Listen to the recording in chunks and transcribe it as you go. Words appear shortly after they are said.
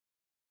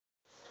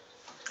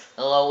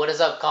Hello, what is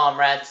up,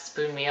 comrades? It's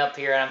Pudinmeup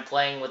here, and I'm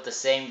playing with the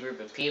same group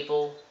of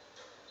people.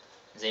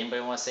 Does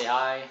anybody want to say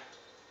hi?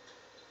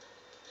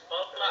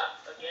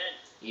 Again.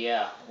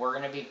 Yeah, we're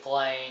going to be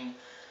playing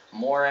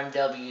more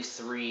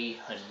MW3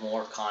 and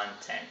more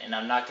content, and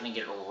I'm not going to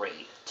get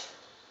raped.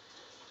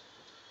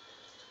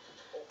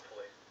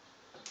 Hopefully.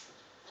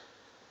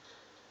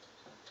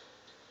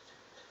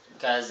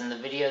 Because in the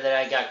video that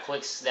I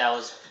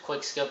was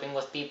quick scoping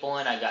with people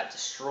in, I got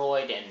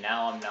destroyed, and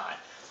now I'm not.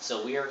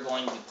 So we are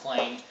going to be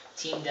playing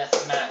Team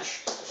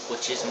Deathmatch,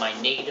 which is my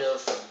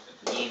native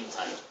game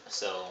type.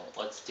 So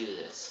let's do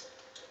this.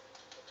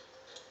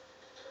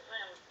 I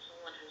am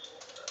someone who's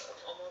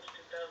almost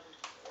 2,000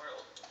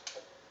 world.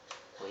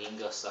 Well, you can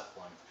go suck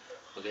one.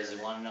 Because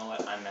you want to know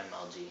what? I'm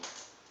MLG.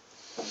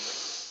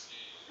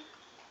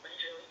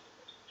 Really?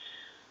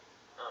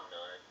 I'm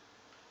not.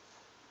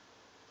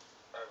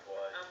 I'm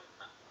what?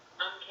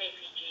 I'm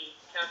KPG,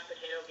 Couch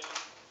Potato Game.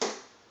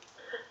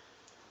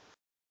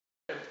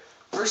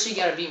 First, you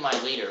gotta beat my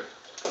leader.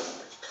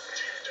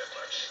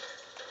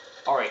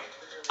 Alright.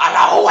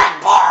 Allahu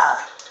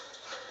Akbar!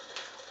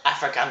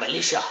 African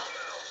militia.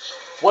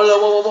 Whoa,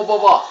 whoa, whoa, whoa,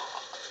 whoa.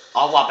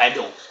 Allah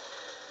Bedu.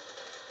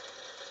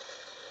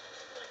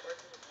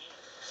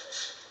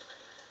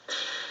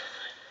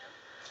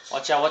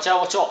 Watch out, watch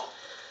out, watch out.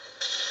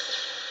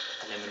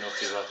 Let me know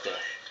if you're right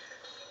there.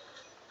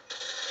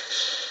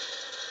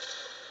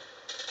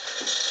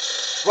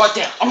 Right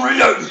there, I'm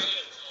reloading.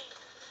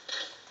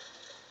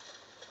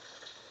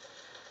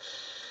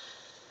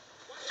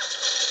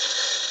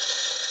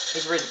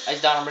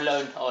 He's down, I'm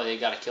reloading. Oh, they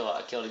gotta kill.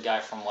 I killed a guy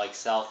from like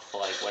south,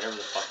 like whatever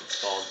the fuck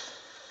it's called.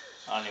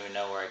 I don't even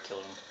know where I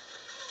killed him.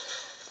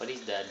 But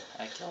he's dead.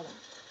 I killed him.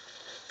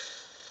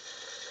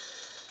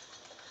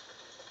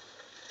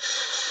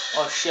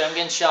 Oh shit, I'm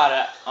getting shot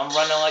at. I'm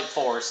running like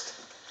Forrest.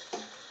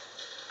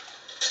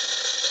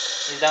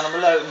 He's down, I'm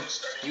reloading.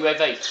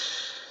 UAV.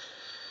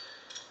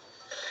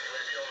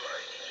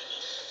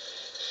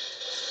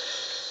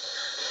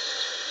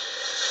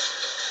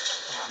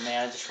 Oh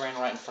man, I just ran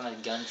right in front of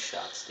the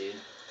gunshots,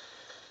 dude.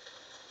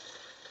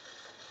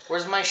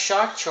 Where's my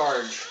shock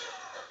charge?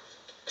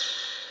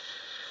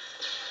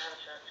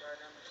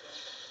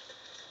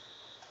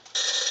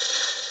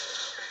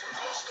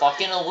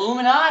 Fucking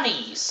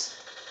Illuminatis!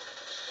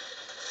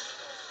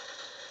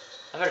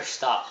 I better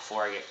stop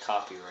before I get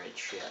copyright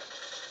shit.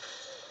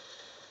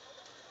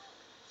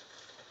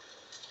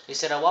 He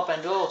said, "I up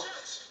and do."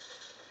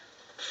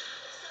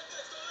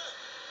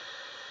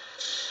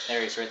 There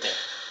he is, right there.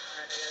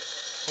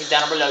 He's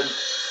down, I'm reloading.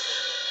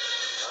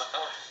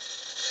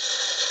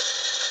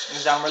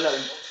 He's down, I'm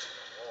reloading.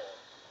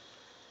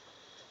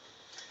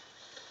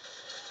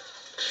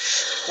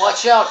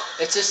 Watch out!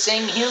 It's the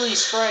same Healy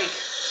strike.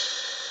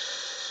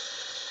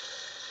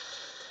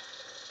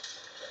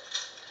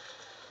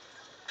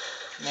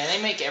 Man,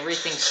 they make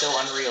everything so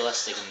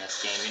unrealistic in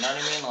this game, you know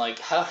what I mean? Like,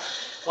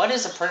 why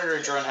does a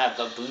Predator drone have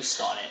a boost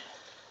on it?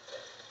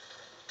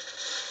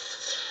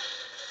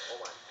 Oh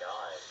my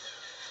god.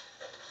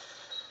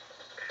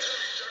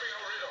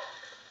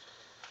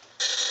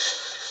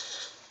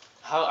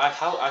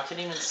 I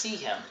couldn't even see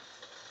him.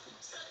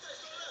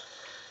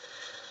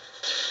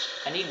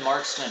 I need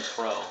Marksman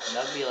Pro.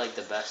 That would be like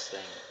the best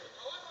thing.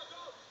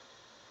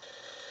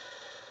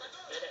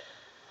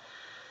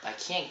 I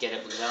can't get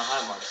it because I don't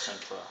have Marksman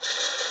Pro.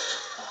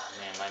 Oh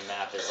man, my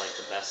map is like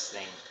the best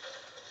thing.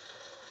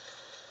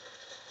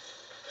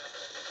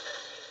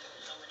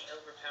 So many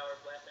overpowered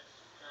weapons.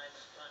 It's not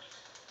even funny.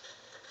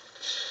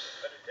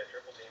 I just got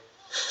triple team.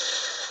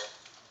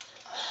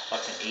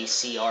 Fucking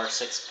ACR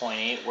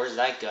 6.8. Where's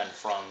that gun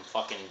from?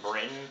 Fucking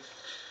Britain?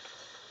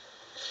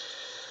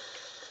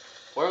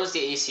 Where was the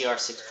ACR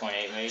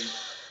 6.8 made?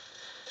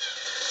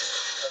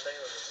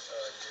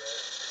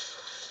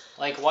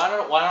 Like, why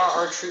aren't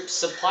our troops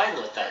supplied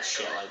with that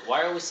shit? Like,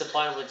 why are we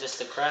supplied with just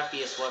the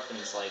crappiest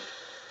weapons? Like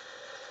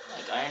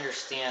I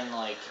understand,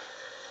 like,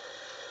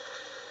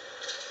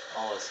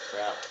 all this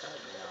crap, but,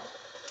 you know.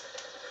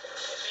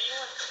 If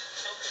anyone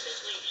helps me,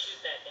 please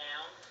shoot that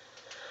down.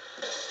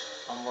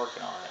 I'm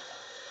working on it.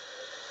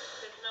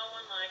 Because no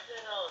one likes a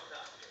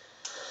helicopter.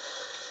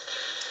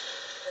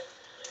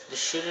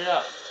 Just shoot it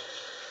up.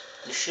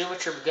 Just shoot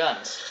with your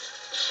guns.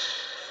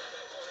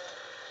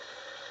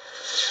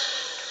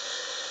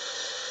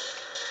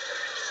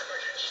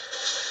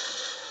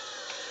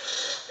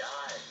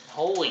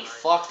 Holy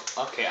fuck.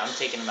 Okay, I'm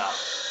taking him out.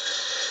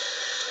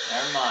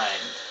 Never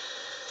mind.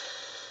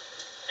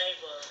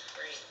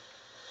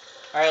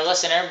 Alright,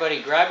 listen,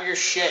 everybody, grab your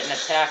shit and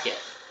attack it.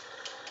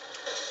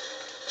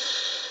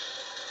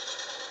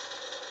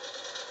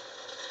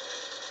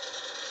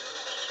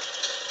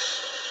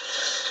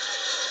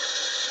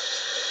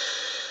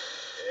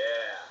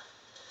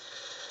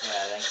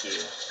 Yeah, thank you.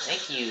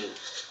 Thank you,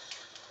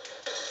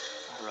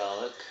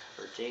 Relic,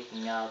 for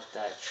taking out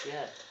that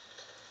shit.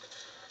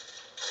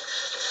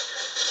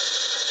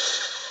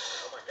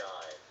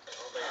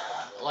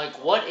 Like,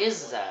 what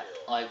is that?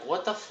 Like,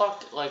 what the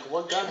fuck? Like,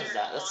 what gun is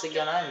that? That's the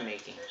gun I'm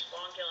making.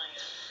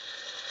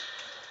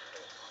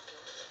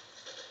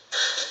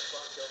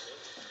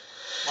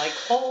 Like,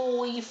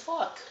 holy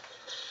fuck.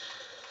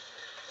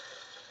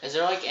 Is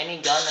there like any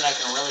gun that I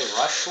can really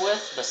rush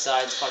with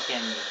besides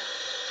fucking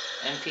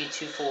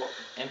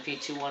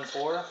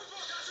MP214?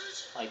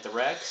 Like the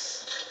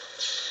Rex?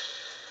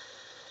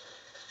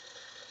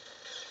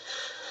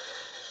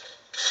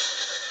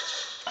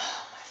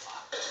 Oh my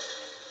fuck.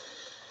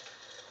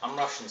 I'm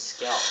rushing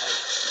Scout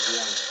like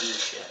UMP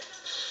shit.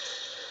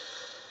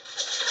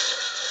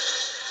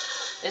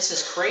 This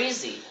is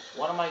crazy.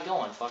 What am I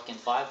going? Fucking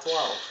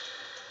 512.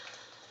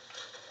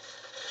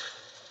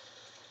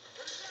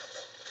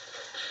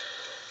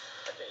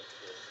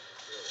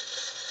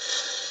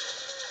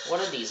 What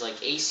are these? Like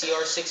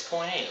ACR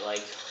 6.8?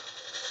 Like,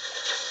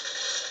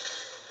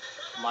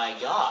 my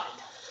god.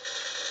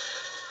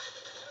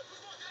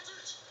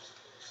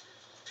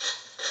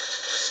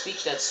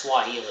 Speak that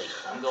Swahili.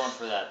 I'm going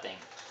for that thing.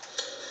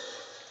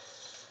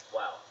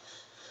 Wow.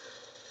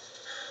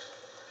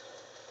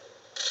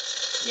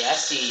 Yeah, I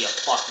see you,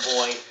 fuck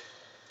boy.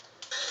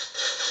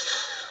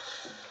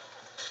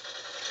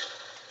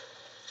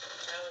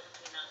 How is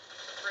he not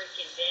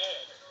freaking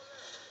dead?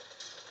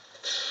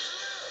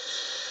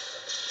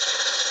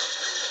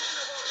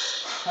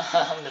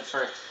 I'm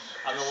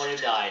the one who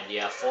died.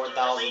 Yeah,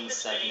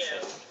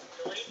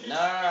 4,750. No,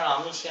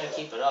 I'm just gonna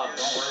keep it up.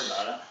 Don't worry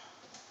about it.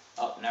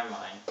 Oh, never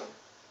mind.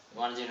 You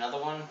want to do another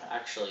one?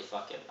 Actually,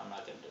 fuck it. I'm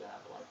not gonna do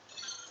another one.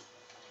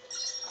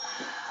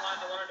 Well,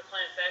 I wanted to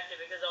play Infected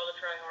because all the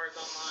tryhards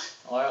online.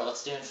 Alright,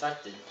 let's do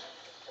Infected.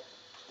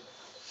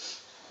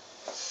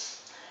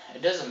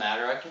 It doesn't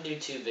matter. I can do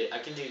two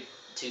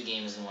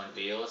games in one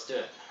video. Let's do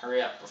it.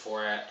 Hurry up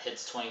before it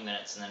hits 20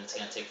 minutes, and then it's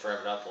gonna take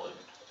forever to upload.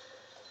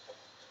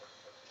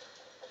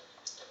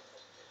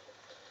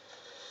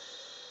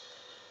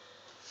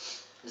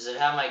 Does it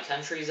have my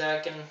countries I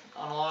can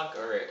unlock?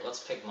 Alright, let's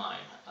pick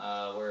mine.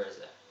 Where is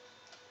it?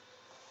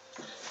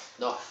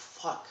 Oh,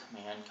 fuck,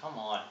 man. Come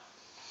on.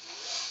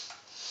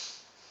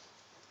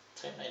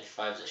 Type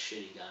 95 is a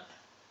shitty gun.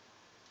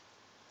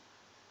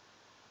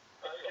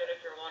 It's good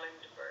if you're wanting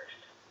to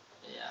burst.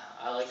 Yeah,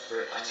 I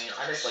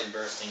just like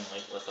bursting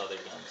like with other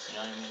guns, you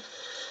know what I mean?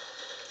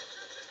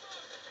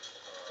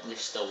 There's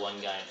still one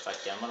guy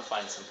infected. I'm gonna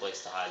find some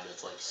place to hide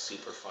that's like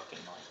super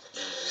fucking like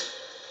easy.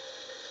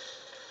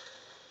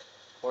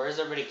 Where is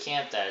everybody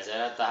camped at? Is that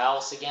at the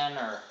house again,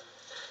 or?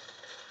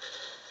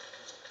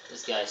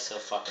 This guy's so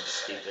fucking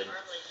stupid.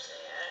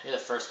 You're the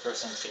first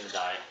person that's gonna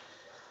die.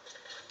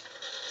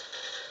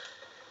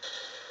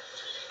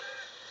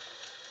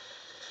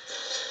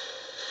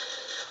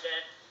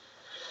 Dead.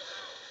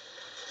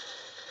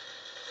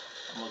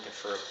 I'm looking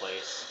for a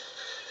place.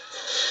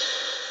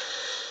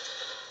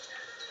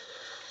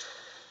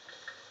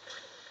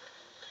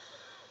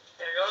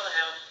 Yeah, go to the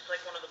house. It's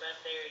like one of the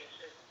best areas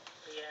to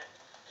be at.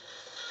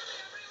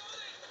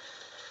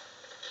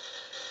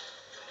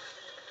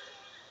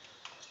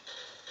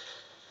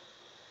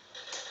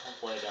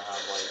 Hopefully I don't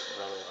have like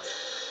really like.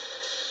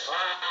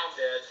 I'm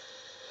dead.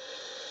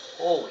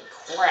 Holy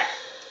crap!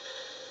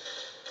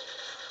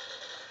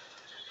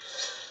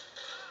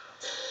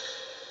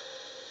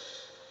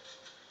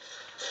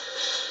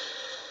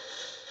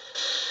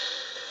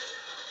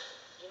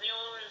 You the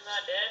only one who's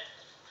not dead?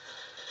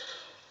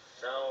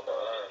 No,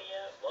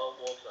 Lone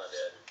Wolf's not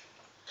dead.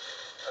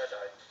 I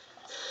died.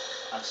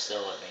 I'm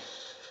still living.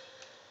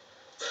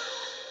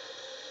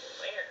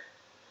 Where?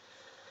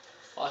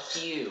 Fuck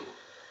you.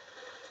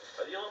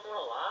 Are you the only one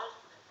alive?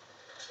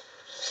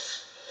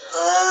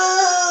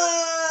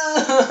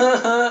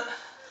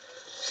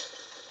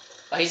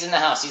 Oh, he's in the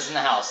house. He's in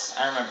the house.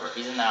 I remember.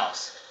 He's in the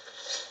house.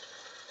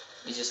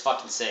 He's just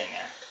fucking sitting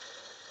there.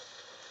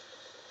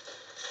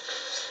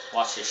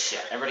 Watch this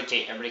shit. Everybody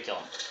kill him.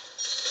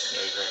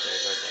 Yeah, he's right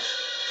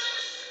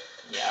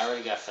there. Yeah, I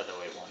already got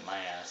featherweight one. My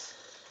ass.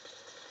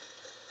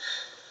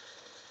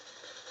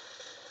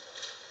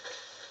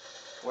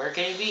 Where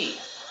can he be?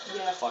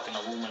 Yeah, fucking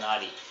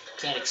Illuminati.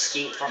 Can't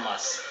escape from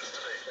us.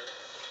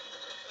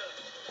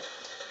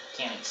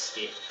 Can't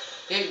escape.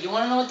 Hey, you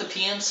wanna know what the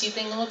PMC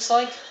thing looks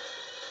like?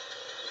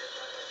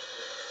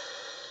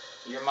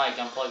 Your mic,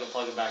 unplug it,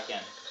 plug it back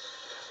in.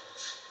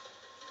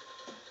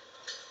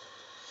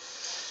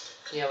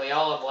 Yeah, we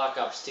all have Black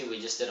Ops 2, we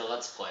just did a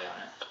Let's Play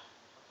on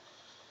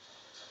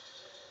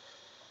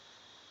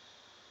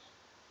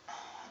it.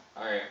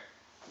 Alright,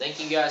 thank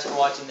you guys for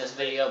watching this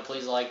video,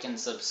 please like and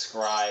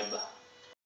subscribe.